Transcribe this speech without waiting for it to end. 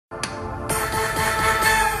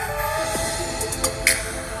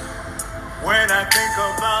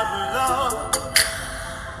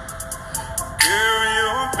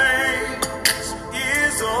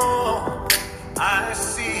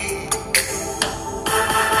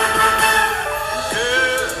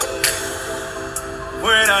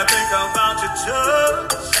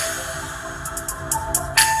Just,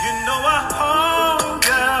 you know I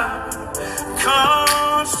hunger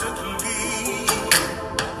constantly.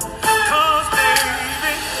 'Cause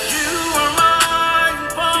baby, you are my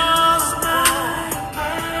impossible.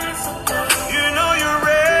 You know you're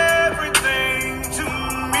everything to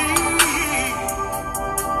me.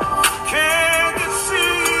 Can't you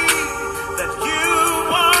see that you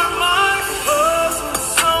are my puzzle,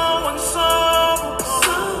 so unsolvable?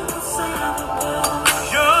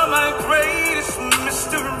 You're my greatest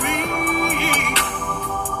mystery.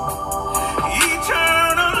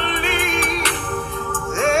 Eternally,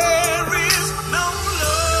 there is no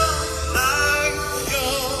love like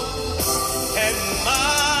yours, and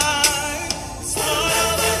mine's one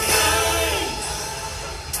of a kind.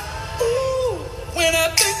 Ooh, when I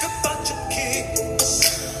think about your kiss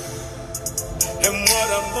and what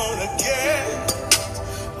I'm gonna get,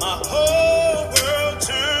 my whole world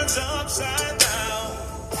turns upside down.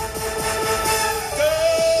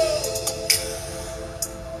 Girl,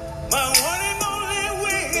 my one and only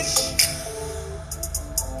wish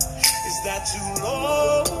is that you'll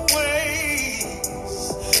always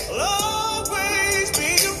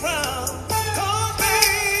be around. 'Cause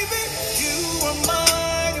baby, you are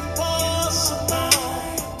my impossible.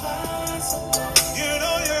 You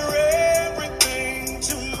know you're everything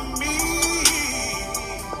to me.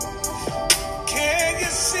 Can you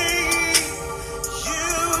see? You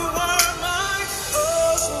are my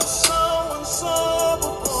puzzle, so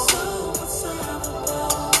unsolvable.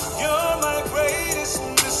 You're my greatest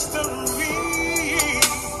mystery.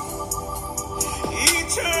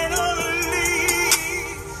 Eternally,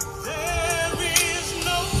 there is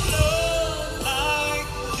no love like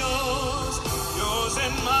yours, yours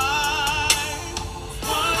and mine.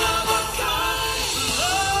 One of a kind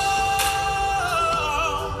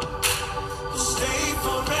love will stay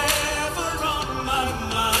forever on my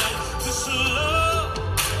mind. This love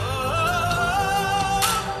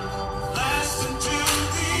lasts until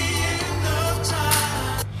the end of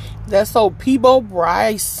time. That's so Peabo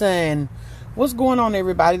Bryson. What's going on,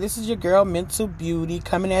 everybody? This is your girl, Mental Beauty,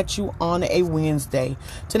 coming at you on a Wednesday.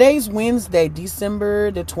 Today's Wednesday,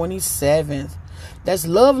 December the 27th. That's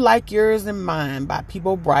Love Like Yours and Mine by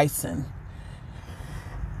Peabo Bryson.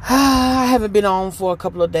 I haven't been on for a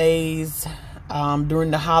couple of days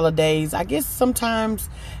during the holidays. I guess sometimes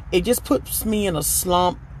it just puts me in a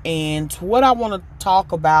slump, and what I want to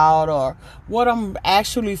talk about or what I'm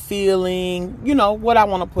actually feeling, what I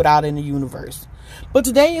want to put out in the universe. But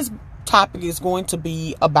today's topic is going to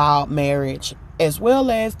be about marriage as well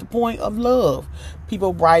as the point of love.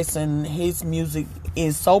 Peabo Bryson, his music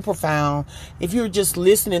is so profound. If you're just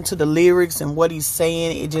listening to the lyrics and what he's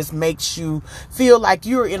saying, it just makes you feel like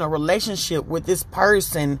you're in a relationship with this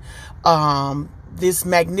person, this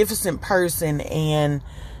magnificent person, and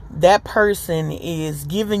that person is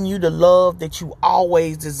giving you the love that you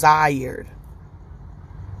always desired.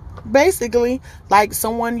 Basically, like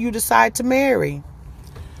someone you decide to marry.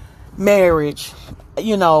 Marriage.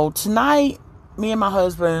 Tonight, me and my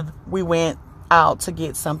husband, we went out to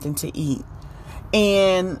get something to eat.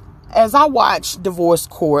 And as I watch Divorce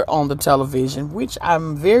Court on the television, which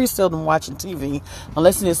I'm very seldom watching TV,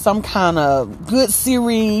 unless it's some kind of good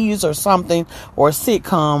series or something, or a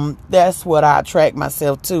sitcom, that's what I attract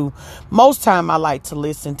myself to. Most time I like to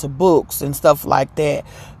listen to books and stuff like that.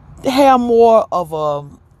 They have more of a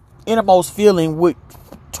innermost feeling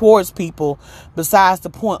towards people besides the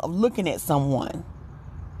point of looking at someone.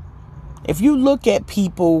 If you look at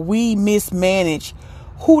people, we mismanage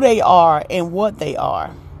who they are and what they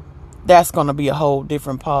are. That's going to be a whole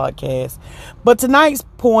different podcast. But tonight's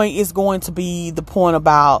point is going to be the point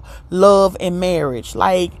about love and marriage.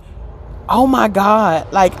 Like, oh my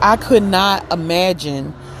God, like I could not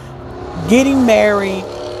imagine getting married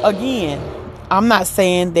again. I'm not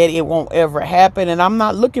saying that it won't ever happen, and I'm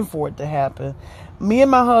not looking for it to happen. Me and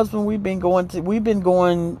my husband, we've been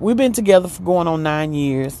together for going on 9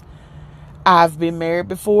 years. I've been married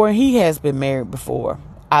before, and he has been married before.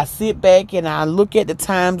 I sit back and I look at the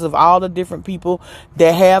times of all the different people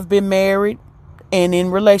that have been married and in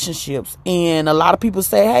relationships. And a lot of people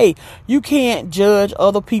say, hey, you can't judge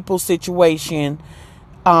other people's situation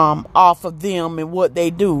off of them and what they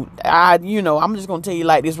do. I'm just going to tell you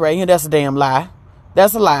like this right here. That's a damn lie.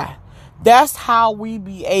 That's a lie. That's how we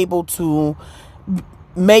be able to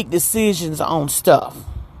make decisions on stuff.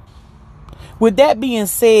 With that being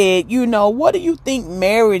said, what do you think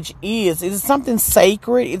marriage is? Is it something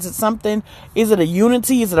sacred? Is it a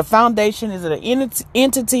unity? Is it a foundation? Is it an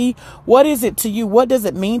entity? What is it to you? What does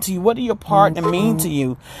it mean to you? What do your partner mean to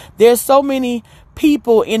you? There's so many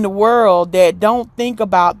people in the world that don't think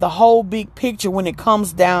about the whole big picture when it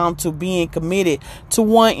comes down to being committed to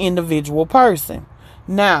one individual person.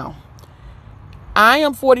 Now, I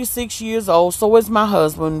am 46 years old, so is my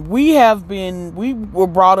husband. We were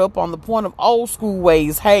brought up on the point of old school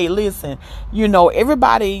ways. Hey, listen,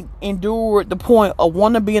 everybody endured the point of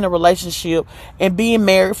wanting to be in a relationship and being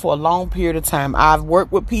married for a long period of time. I've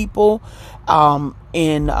worked with people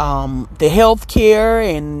in the healthcare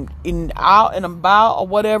and in out and about or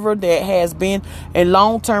whatever that has been in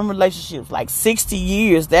long-term relationships, like 60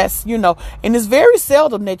 years. That's, and it's very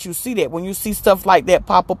seldom that you see that. When you see stuff like that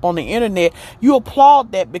pop up on the internet, you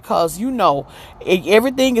applaud that because,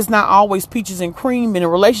 everything is not always peaches and cream in a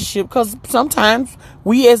relationship, because sometimes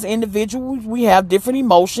we as individuals, we have different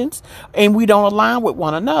emotions and we don't align with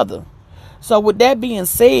one another. So with that being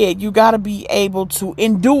said, you got to be able to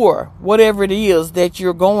endure whatever it is that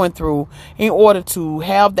you're going through in order to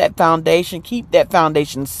have that foundation, keep that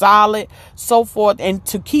foundation solid, so forth, and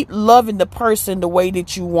to keep loving the person the way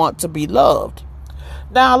that you want to be loved.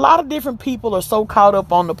 Now, a lot of different people are so caught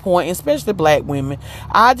up on the point, especially black women.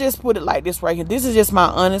 I just put it like this right here. This is just my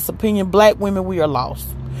honest opinion. Black women, we are lost.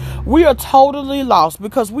 We are totally lost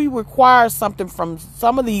because we require something from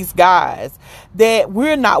some of these guys that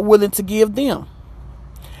we're not willing to give them.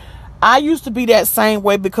 I used to be that same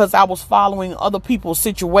way because I was following other people's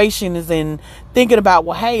situations and thinking about,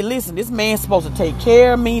 well, hey, listen, this man's supposed to take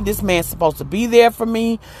care of me. This man's supposed to be there for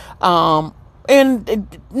me.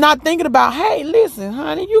 And not thinking about, hey, listen,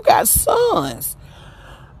 honey, you got sons.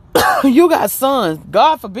 You got sons.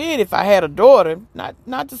 God forbid if I had a daughter,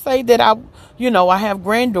 not to say that I have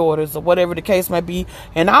granddaughters or whatever the case may be.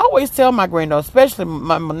 And I always tell my granddaughter, especially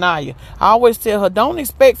my Manaya, I always tell her, don't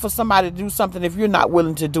expect for somebody to do something if you're not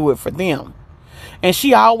willing to do it for them. And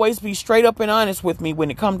she always be straight up and honest with me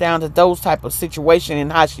when it comes down to those type of situation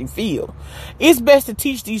and how she feel. It's best to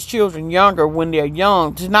teach these children younger when they're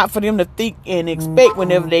young, to not for them to think and expect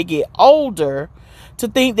whenever they get older to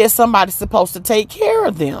think that somebody's supposed to take care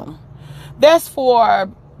of them. That's for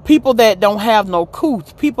people that don't have no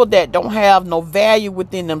couth, people that don't have no value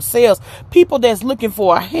within themselves, people that's looking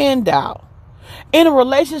for a handout. In a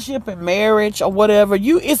relationship and marriage or whatever,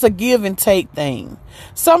 it's a give and take thing.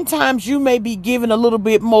 Sometimes you may be giving a little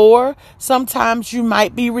bit more. Sometimes you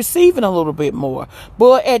might be receiving a little bit more.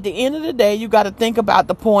 But at the end of the day, you got to think about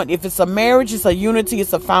the point. If it's a marriage, it's a unity,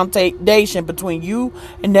 it's a foundation between you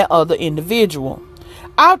and that other individual.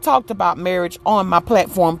 I've talked about marriage on my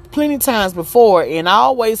platform plenty times before, and I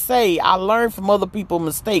always say I learn from other people's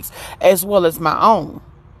mistakes as well as my own.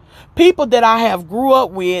 People that I have grew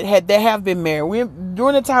up with that have been married.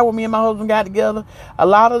 During the time when me and my husband got together,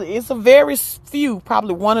 it's a very few,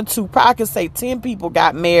 probably one or two, I can say 10 people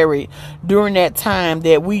got married during that time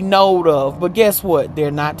that we know of. But guess what?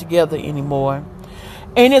 They're not together anymore.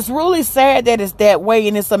 And it's really sad that it's that way,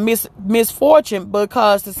 and it's a misfortune,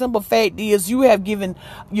 because the simple fact is you have given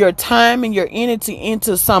your time and your energy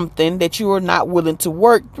into something that you are not willing to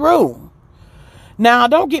work through. Now,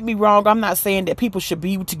 don't get me wrong. I'm not saying that people should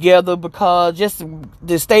be together because just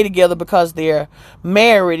to stay together because they're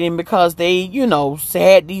married and because they,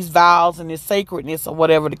 had these vows and this sacredness or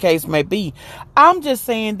whatever the case may be. I'm just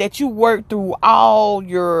saying that you work through all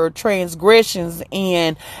your transgressions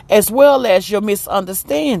and as well as your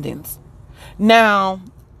misunderstandings. Now,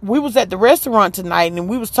 we was at the restaurant tonight and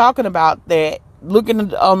we was talking about that.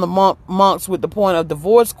 Looking on the monks with the point of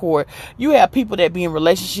divorce court, you have people that be in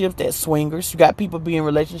relationships that swingers. You got people be in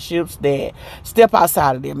relationships that step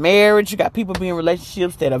outside of their marriage. You got people be in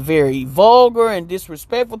relationships that are very vulgar and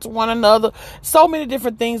disrespectful to one another. So many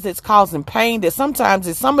different things that's causing pain that sometimes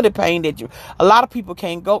it's some of the pain that a lot of people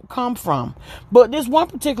can't come from. But this one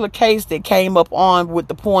particular case that came up on with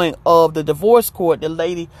the point of the divorce court,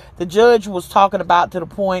 the judge was talking about to the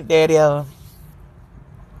point that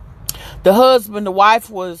the husband, the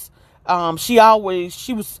wife was, she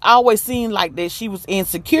was always seen like that. She was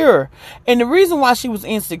insecure. And the reason why she was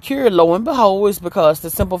insecure, lo and behold, is because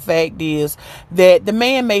the simple fact is that the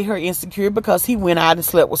man made her insecure because he went out and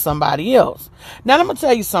slept with somebody else. Now, I'm going to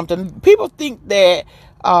tell you something. People think that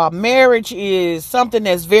marriage is something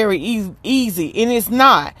that's very easy, and it's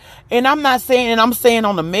not. And I'm not saying, and I'm saying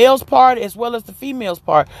on the male's part as well as the female's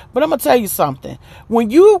part, but I'm gonna tell you something.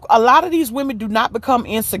 A lot of these women do not become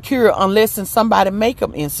insecure unless somebody make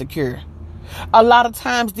them insecure. A lot of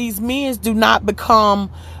times these men do not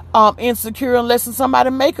become insecure unless somebody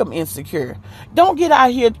make them insecure. Don't get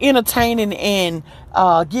out here entertaining and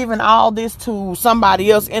giving all this to somebody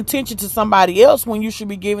else, attention to somebody else, when you should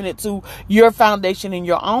be giving it to your foundation in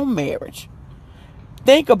your own marriage.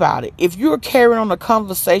 Think about it. If you're carrying on a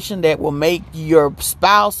conversation that will make your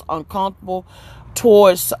spouse uncomfortable,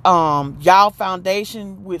 towards y'all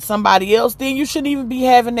foundation with somebody else, then you shouldn't even be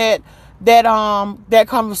having that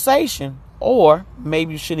conversation. Or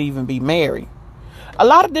maybe you shouldn't even be married. A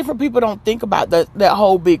lot of different people don't think about that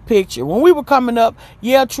whole big picture. When we were coming up,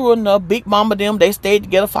 yeah, true enough, Big Mama them, they stayed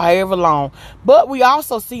together for however long. But we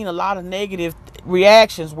also seen a lot of negative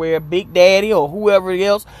reactions where Big Daddy or whoever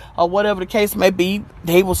else or whatever the case may be,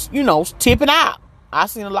 they was, tipping out. I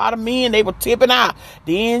seen a lot of men, they were tipping out.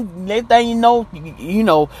 Then next thing you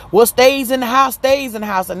know, what stays in the house stays in the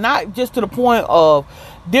house. And not just to the point of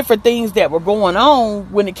different things that were going on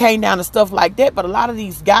when it came down to stuff like that. But a lot of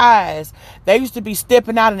these guys, they used to be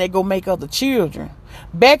stepping out and they go make other children.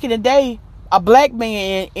 Back in the day, a black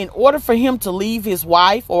man, in order for him to leave his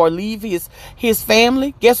wife or leave his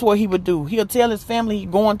family, guess what he would do? He'll tell his family he's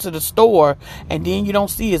going to the store, and then you don't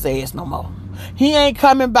see his ass no more. He ain't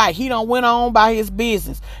coming back. He done went on by his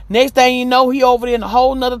business. Next thing you know, he over there in a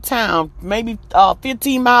whole nother town, maybe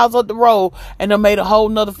 15 miles up the road, and done made a whole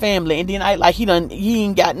nother family. And then act like he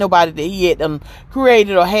ain't got nobody that he had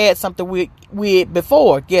created or had something with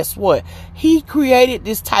before. Guess what? He created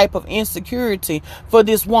this type of insecurity for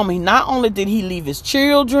this woman. Not only did he leave his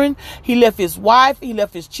children, he left his wife, he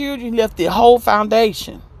left his children, he left the whole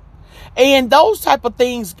foundation. And those type of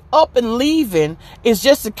things, up and leaving, is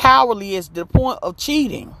just as cowardly as the point of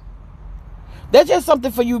cheating. That's just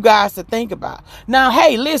something for you guys to think about. Now,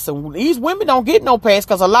 hey, listen, these women don't get no pass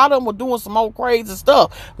because a lot of them were doing some old crazy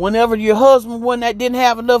stuff. Whenever your husband didn't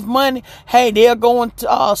have enough money, hey, they're going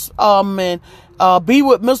to be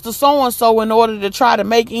with Mr. So-and-so in order to try to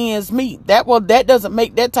make ends meet. That doesn't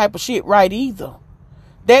make that type of shit right either.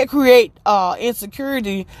 That create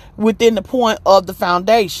insecurity within the point of the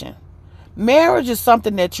foundation. Marriage is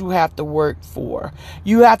something that you have to work for.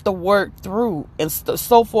 You have to work through and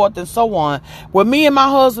so forth and so on. With me and my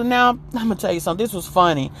husband now, I'm going to tell you something. This was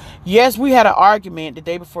funny. Yes, we had an argument the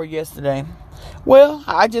day before yesterday. Well,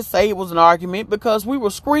 I just say it was an argument because we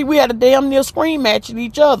had a damn near scream match at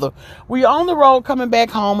each other. We on the road coming back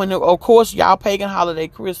home, and of course, y'all pagan holiday,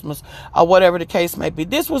 Christmas, or whatever the case may be.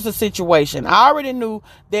 This was the situation. I already knew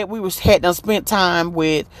that we had done spent time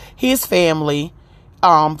with his family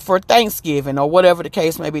for Thanksgiving or whatever the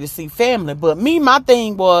case may be to see family. But my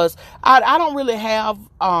thing was, I don't really have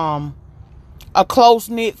a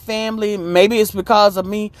close-knit family. Maybe it's because of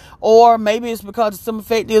me, or maybe it's because some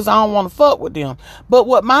effect is I don't want to fuck with them. But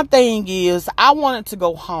what my thing is, I wanted to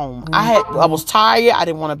go home. I was tired. I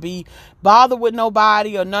didn't want to be bothered with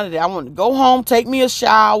nobody or none of that. I wanted to go home, take me a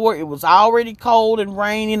shower. It was already cold and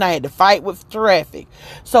raining. I had to fight with traffic.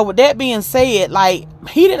 So with that being said, like,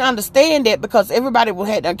 he didn't understand that because everybody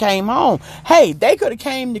had came home. Hey, they could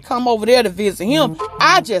have come over there to visit him.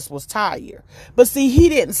 I just was tired. But see, he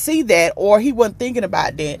didn't see that, or he wasn't thinking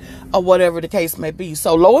about that, or whatever the case may be.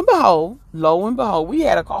 So lo and behold, we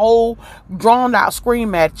had a whole drawn out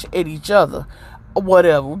scream match at each other.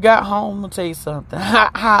 Whatever. We got home. I'm gonna tell you something.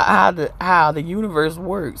 How the universe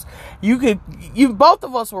works. Both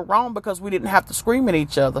of us were wrong because we didn't have to scream at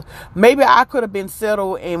each other. Maybe I could have been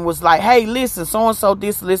settled and was like, hey, listen, so and so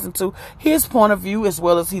this, listen to his point of view as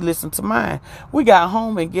well as he listened to mine. We got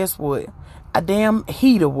home, and guess what? A damn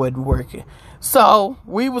heater wasn't working. So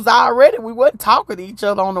we wasn't talking to each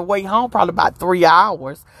other on the way home, probably about 3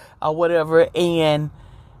 hours or whatever. And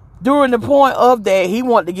during the point of that, he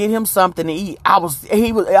wanted to get him something to eat. I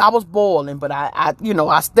was boiling, but I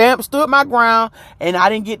stood my ground, and I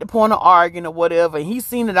didn't get the point of arguing or whatever. And he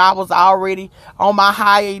seen that I was already on my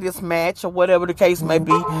hiatus match or whatever the case may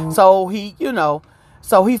be. So he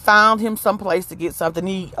found him some place to get something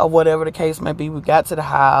to eat or whatever the case may be. We got to the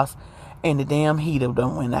house, and the damn heater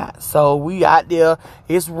done went out. So we out there,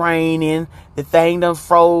 it's raining, the thing done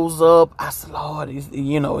froze up. I said, Lord,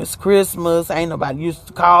 it's Christmas, ain't nobody used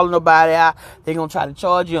to call nobody out. They gonna try to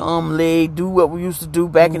charge you leg, do what we used to do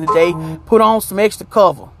back in the day, put on some extra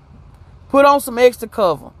cover.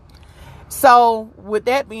 So with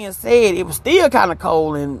that being said, it was still kind of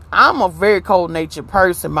cold, and I'm a very cold-natured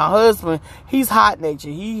person. My husband, he's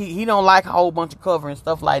hot-natured. He don't like a whole bunch of cover and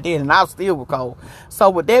stuff like that, and I still was cold. So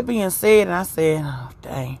with that being said, I said, oh,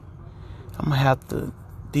 dang, I'm going to have to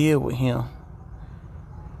deal with him.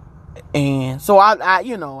 And so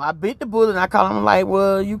I bit the bullet, and I called him like,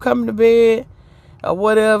 well, you coming to bed or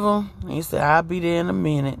whatever? And he said, I'll be there in a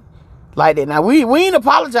minute. Like that. Now, we ain't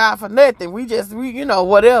apologize for nothing. We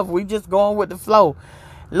whatever. We just going with the flow.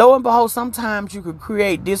 Lo and behold, sometimes you could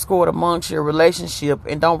create discord amongst your relationship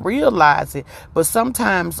and don't realize it. But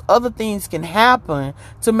sometimes other things can happen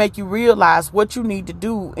to make you realize what you need to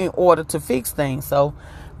do in order to fix things. So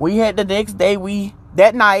we had the next day, we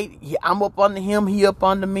That night, I'm up under him, he up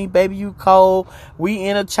under me. Baby, you cold. We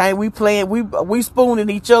interchange. We playing. We spooning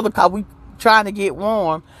each other because we trying to get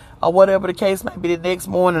warm or whatever the case may be. The next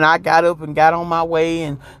morning, I got up and got on my way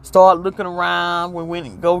and started looking around. We went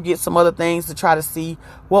and go get some other things to try to see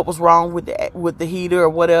what was wrong with the heater or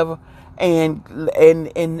whatever. And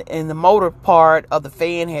the motor part of the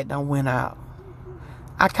fan had done went out.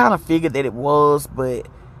 I kind of figured that it was, but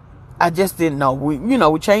I just didn't know. We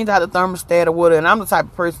changed out the thermostat or whatever, and I'm the type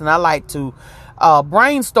of person I like to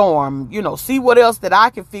brainstorm, see what else that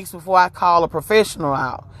I can fix before I call a professional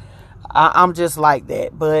out. I'm just like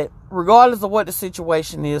that. But regardless of what the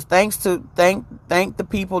situation is, thank the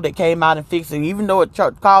people that came out and fixed it. Even though it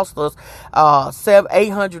cost us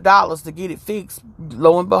 $800 to get it fixed,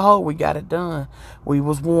 lo and behold, we got it done. We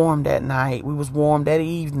was warm that night. We was warm that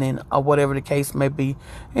evening, or whatever the case may be,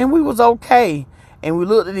 and we was okay. And we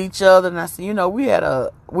looked at each other, and I said, we had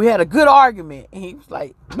a good argument. And he was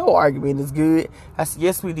like, no argument is good. I said,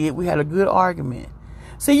 yes, we did. We had a good argument.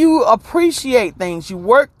 See, you appreciate things. You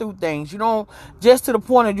work through things. You don't just to the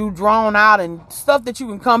point of you drawn out and stuff that you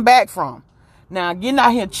can come back from. Now, getting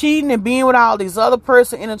out here cheating and being with all these other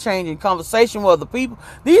person, interchanging conversation with other people,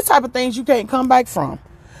 these type of things you can't come back from.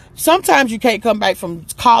 Sometimes you can't come back from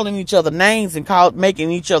calling each other names and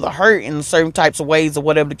making each other hurt in certain types of ways or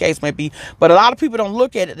whatever the case may be. But a lot of people don't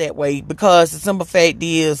look at it that way, because the simple fact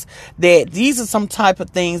is that these are some type of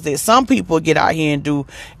things that some people get out here and do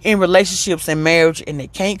in relationships and marriage, and they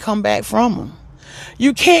can't come back from them.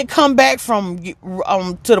 You can't come back from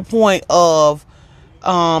to the point of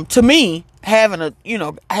to me, having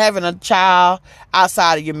a child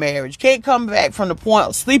outside of your marriage. Can't come back from the point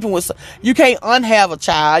of sleeping with. You can't unhave a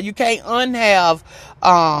child. You can't unhave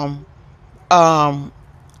a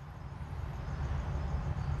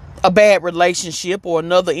bad relationship or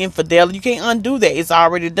another infidelity. You can't undo that. It's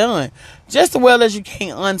already done. Just as well as you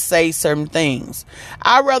can't unsay certain things.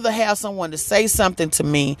 I'd rather have someone to say something to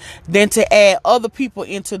me than to add other people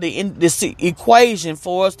into this equation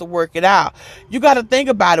for us to work it out. You got to think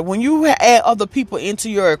about it. When you add other people into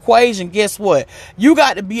your equation, guess what? You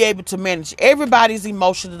got to be able to manage everybody's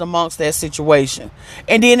emotions amongst that situation.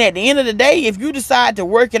 And then at the end of the day, if you decide to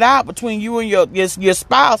work it out between you and your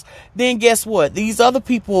spouse, then guess what? These other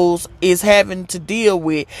people's is having to deal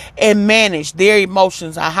with and manage their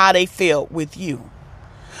emotions and how they feel with you.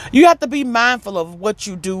 You have to be mindful of what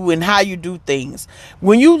you do and how you do things.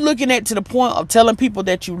 When you looking at to the point of telling people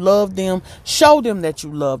that you love them, show them that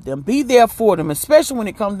you love them. Be there for them, especially when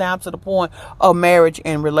it comes down to the point of marriage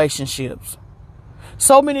and relationships.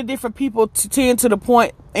 So many different people tend to the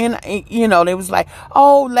point, and they was like,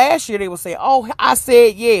 oh, last year they would say, oh, I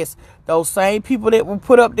said yes. Those same people that were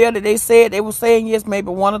put up there that they said they were saying yes, maybe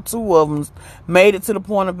one or two of them made it to the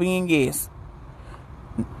point of being yes.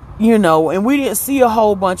 And we didn't see a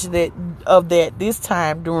whole bunch of that this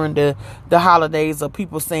time during the holidays of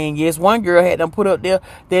people saying yes. One girl had them put up there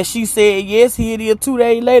that she said yes. Here it is 2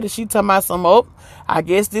 days later. She talking about some, I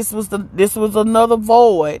guess this was another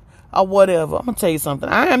void or whatever. I'm gonna tell you something.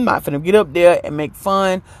 I am not finna get up there and make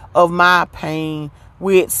fun of my pain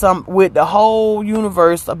with the whole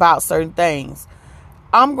universe about certain things.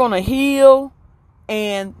 I'm gonna heal,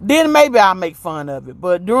 and then maybe I'll make fun of it.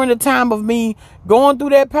 But during the time of me going through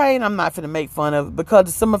that pain, I'm not finna make fun of it, because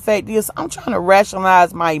the simple fact is I'm trying to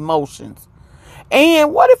rationalize my emotions.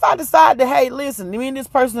 And what if I decide to, hey, listen, me and this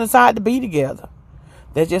person decide to be together?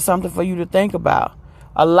 That's just something for you to think about.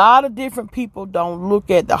 A lot of different people don't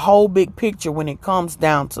look at the whole big picture when it comes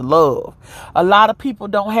down to love. A lot of people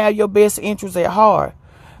don't have your best interests at heart.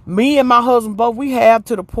 Me and my husband both, we have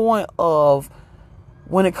to the point of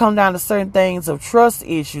when it comes down to certain things of trust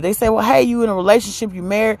issues. They say, well, hey, you in a relationship, you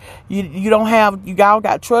married, you all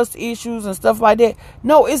got trust issues and stuff like that.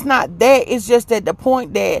 No, it's not that. It's just at the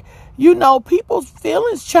point that, people's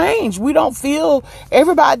feelings change.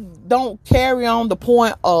 Everybody don't carry on the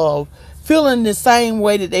point of feeling the same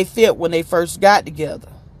way that they felt when they first got together.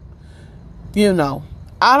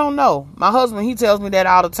 I don't know. My husband, he tells me that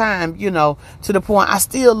all the time, to the point, I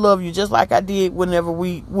still love you just like I did whenever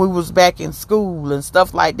we was back in school and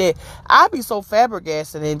stuff like that. I'd be so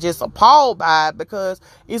flabbergasted and just appalled by it, because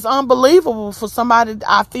it's unbelievable for somebody,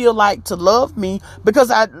 I feel like, to love me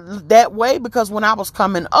because when I was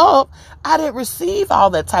coming up, I didn't receive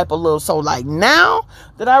all that type of love. So like now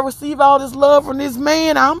that I receive all this love from this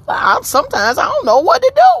man, I'm sometimes I don't know what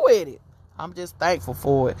to do with it. I'm just thankful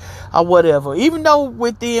for it or whatever, even though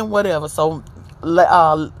within whatever. So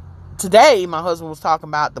today my husband was talking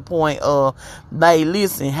about the point of, hey,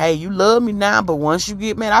 listen, hey, you love me now, but once you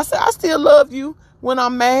get mad, I said, I still love you when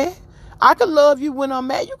I'm mad. I can love you when I'm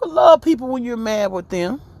mad. You can love people when you're mad with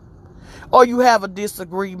them. or you have a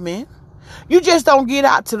disagreement. You just don't get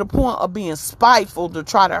out to the point of being spiteful to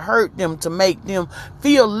try to hurt them, to make them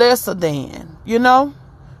feel lesser than,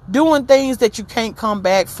 doing things that you can't come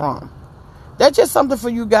back from. That's just something for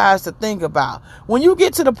you guys to think about. When you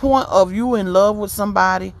get to the point of you in love with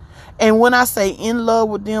somebody, and when I say in love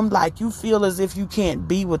with them, like you feel as if you can't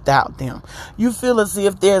be without them. You feel as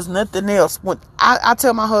if there's nothing else. When I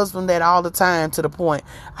tell my husband that all the time, to the point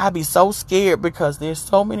I be so scared, because there's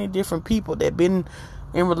so many different people that been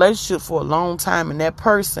in relationship for a long time, and that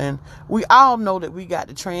person, we all know that we got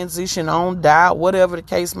to transition on, die, whatever the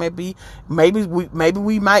case may be. Maybe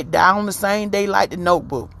we might die on the same day like the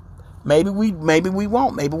Notebook. Maybe we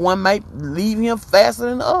won't. Maybe one might leave him faster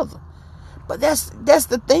than the other. But that's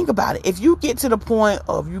the thing about it. If you get to the point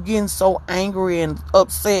of you getting so angry and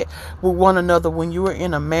upset with one another when you are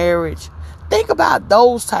in a marriage, think about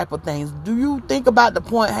those type of things. Do you think about the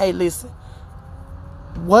point, hey, listen,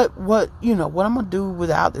 what I'm gonna do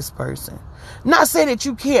without this person? Not saying that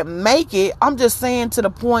you can't make it. I'm just saying to the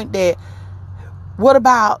point that, what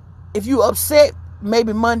about if you upset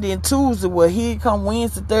maybe Monday and Tuesday, well, here come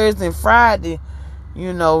Wednesday, Thursday, and Friday,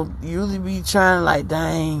 usually be trying like,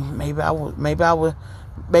 dang, maybe I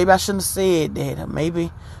shouldn't have said that. Or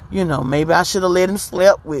maybe I should have let him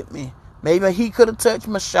sleep with me. Maybe he could have touched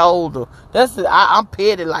my shoulder. That's it. I'm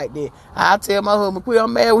petty like that. I tell my husband, quit,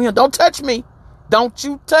 I'm mad with him. Don't touch me. Don't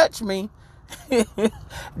you touch me.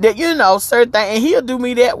 That, certain things. And he'll do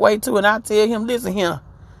me that way too. And I tell him, listen here,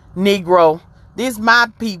 Negro, this my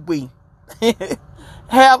pee-wee.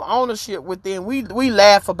 Have ownership within. We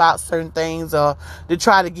laugh about certain things to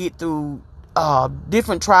try to get through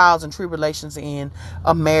different trials and tribulations in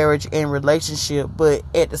a marriage and relationship. But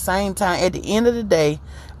at the same time, at the end of the day,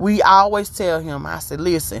 we always tell him, I said,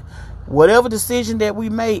 listen, whatever decision that we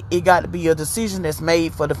make, it got to be a decision that's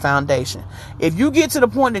made for the foundation. If you get to the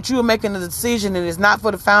point that you're making a decision and it's not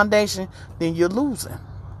for the foundation, then you're losing.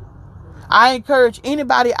 I encourage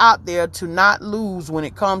anybody out there to not lose when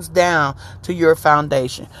it comes down to your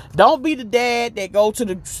foundation. Don't be the dad that go to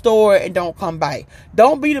the store and don't come back.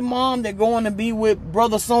 Don't be the mom that going to be with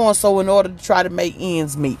brother so-and-so in order to try to make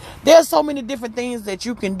ends meet. There's so many different things that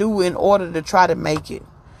you can do in order to try to make it.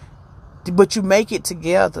 But you make it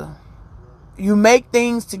together. You make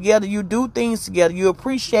things together. You do things together. You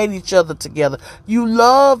appreciate each other together. You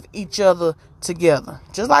love each other together.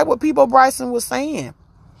 Just like what People Bryson was saying.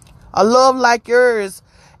 A love like yours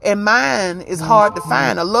and mine is hard to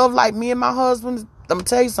find. A love like me and my husband, I'm going to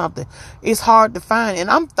tell you something, it's hard to find. And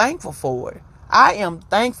I'm thankful for it. I am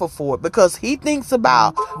thankful for it because he thinks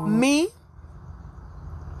about me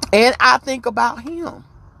and I think about him.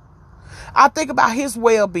 I think about his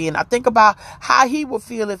well-being. I think about how he would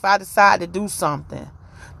feel if I decide to do something.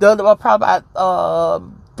 Probably about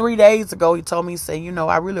 3 days ago, he told me, he said,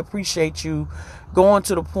 I really appreciate you going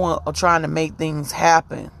to the point of trying to make things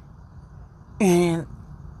happen. And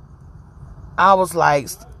I was like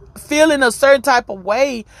feeling a certain type of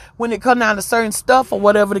way when it comes down to certain stuff or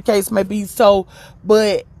whatever the case may be. So,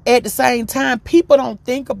 but at the same time, people don't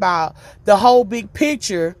think about the whole big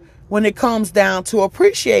picture when it comes down to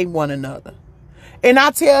appreciating one another. And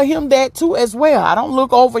I tell him that too as well. I don't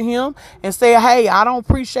look over him and say, hey, I don't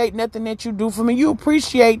appreciate nothing that you do for me. You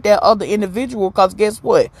appreciate that other individual because guess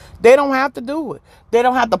what? They don't have to do it. They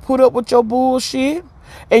don't have to put up with your bullshit.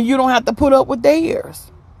 And you don't have to put up with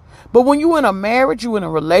theirs. But when you're in a marriage, you're in a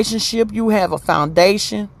relationship, you have a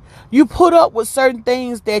foundation. You put up with certain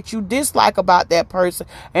things that you dislike about that person.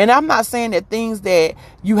 And I'm not saying that things that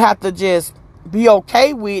you have to just be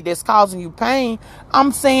okay with that's causing you pain.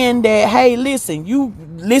 I'm saying that, hey, listen, you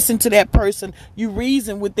listen to that person. You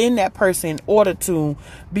reason within that person in order to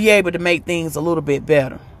be able to make things a little bit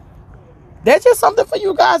better. That's just something for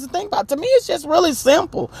you guys to think about. To me, it's just really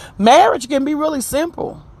simple. Marriage can be really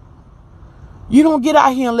simple. You don't get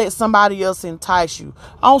out here and let somebody else entice you.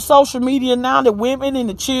 On social media now, the women and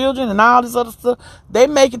the children and all this other stuff, they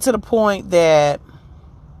make it to the point that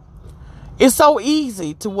it's so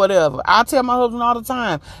easy to whatever. I tell my husband all the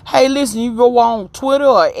time, hey, listen, you go on Twitter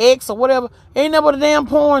or X or whatever, ain't never a damn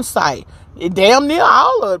porn site. Damn near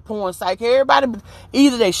all of the porn sites. Everybody,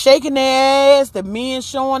 either they shaking their ass, the men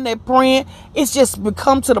showing their print. It's just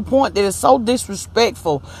become to the point that it's so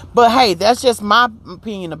disrespectful. But hey, that's just my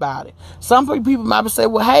opinion about it. Some people might say,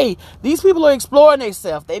 well, hey, these people are exploring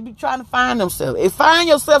themselves. They be trying to find themselves. If find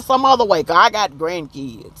yourself some other way, because I got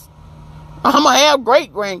grandkids. I'm going to have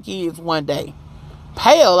great grandkids one day.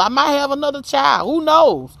 Hell, I might have another child. Who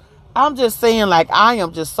knows? I'm just saying, like, I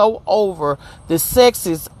am just so over the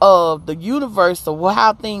sexes of the universe of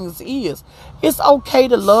how things is. It's okay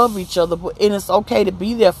to love each other, and it's okay to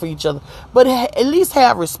be there for each other. But at least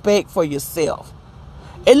have respect for yourself.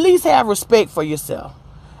 At least have respect for yourself.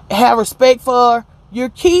 Have respect for your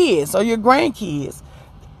kids or your grandkids.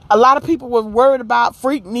 A lot of people were worried about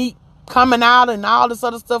Freaknik coming out and all this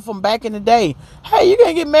other stuff from back in the day. Hey, you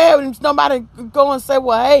can't get married and somebody go and say,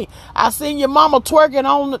 well, hey, I seen your mama twerking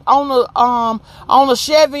on a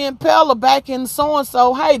Chevy Impala back in so and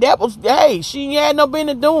so. Hey, she had no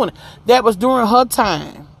business doing it. That was during her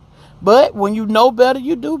time. But when you know better,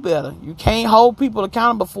 you do better. You can't hold people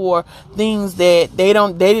accountable for things that they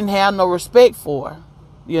didn't have no respect for.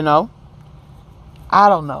 You know? I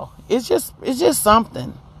don't know. It's just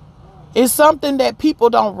something. It's something that people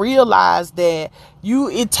don't realize, that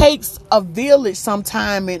it takes a village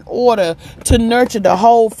sometime in order to nurture the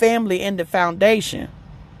whole family and the foundation.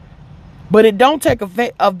 But it don't take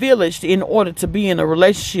a village in order to be in a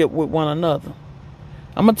relationship with one another.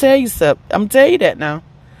 I'm going to tell you something. I'm going to tell you that now.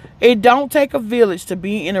 It don't take a village to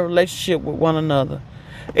be in a relationship with one another.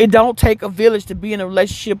 It don't take a village to be in a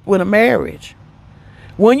relationship with a marriage.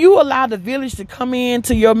 When you allow the village to come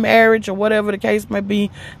into your marriage or whatever the case may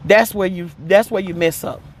be, that's where you mess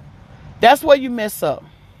up. That's where you mess up.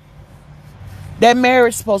 That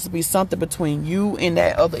marriage is supposed to be something between you and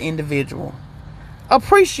that other individual.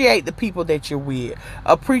 Appreciate the people that you're with.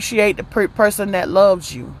 Appreciate the person that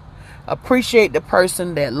loves you. Appreciate the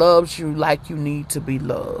person that loves you like you need to be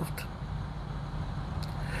loved.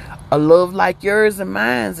 A love like yours and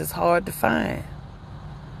mine is hard to find.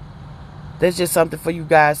 That's just something for you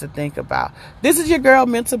guys to think about. This is your girl,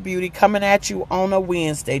 Mental Beauty, coming at you on a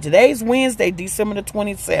Wednesday. Today's Wednesday, December the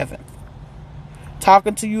 27th.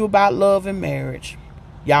 Talking to you about love and marriage.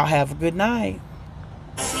 Y'all have a good night.